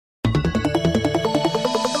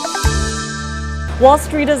Wall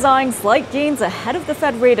Street is eyeing slight gains ahead of the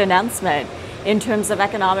Fed rate announcement. In terms of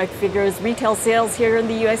economic figures, retail sales here in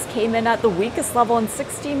the U.S. came in at the weakest level in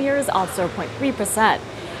 16 years, off 0.3%.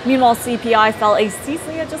 Meanwhile, CPI fell a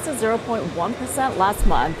seasonally adjusted 0.1% last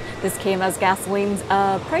month. This came as gasoline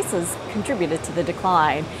prices contributed to the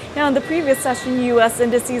decline. Now, in the previous session, U.S.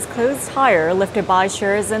 indices closed higher, lifted by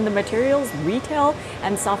shares in the materials, retail,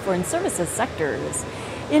 and software and services sectors.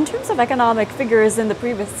 In terms of economic figures in the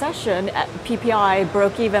previous session, PPI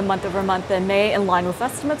broke even month over month in May, in line with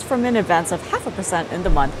estimates from an advance of 0.5% in the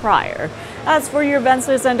month prior. As for year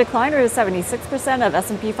advancers and decliners, 76% of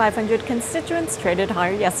S&P 500 constituents traded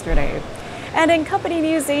higher yesterday. And in company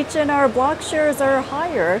news, H&R Block shares are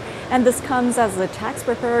higher, and this comes as the tax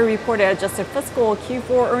preparer reported adjusted fiscal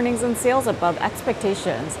Q4 earnings and sales above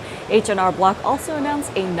expectations. H&R Block also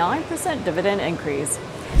announced a 9% dividend increase.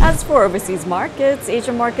 As for overseas markets,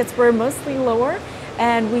 Asian markets were mostly lower,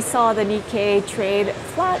 and we saw the Nikkei trade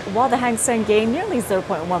flat while the Hang Seng gained nearly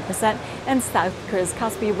 0.1% and South Korea's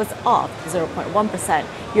Kospi was off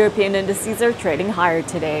 0.1%. European indices are trading higher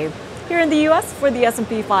today. Here in the U.S., for the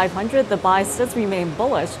S&P 500, the bias does remain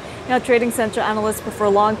bullish. Now, trading central analysts prefer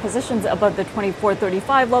long positions above the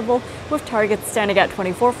 24.35 level, with targets standing at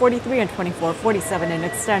 24.43 and 24.47 in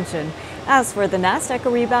extension. As for the Nasdaq, a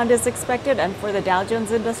rebound is expected, and for the Dow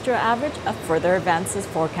Jones Industrial Average, a further advance is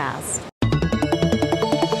forecast.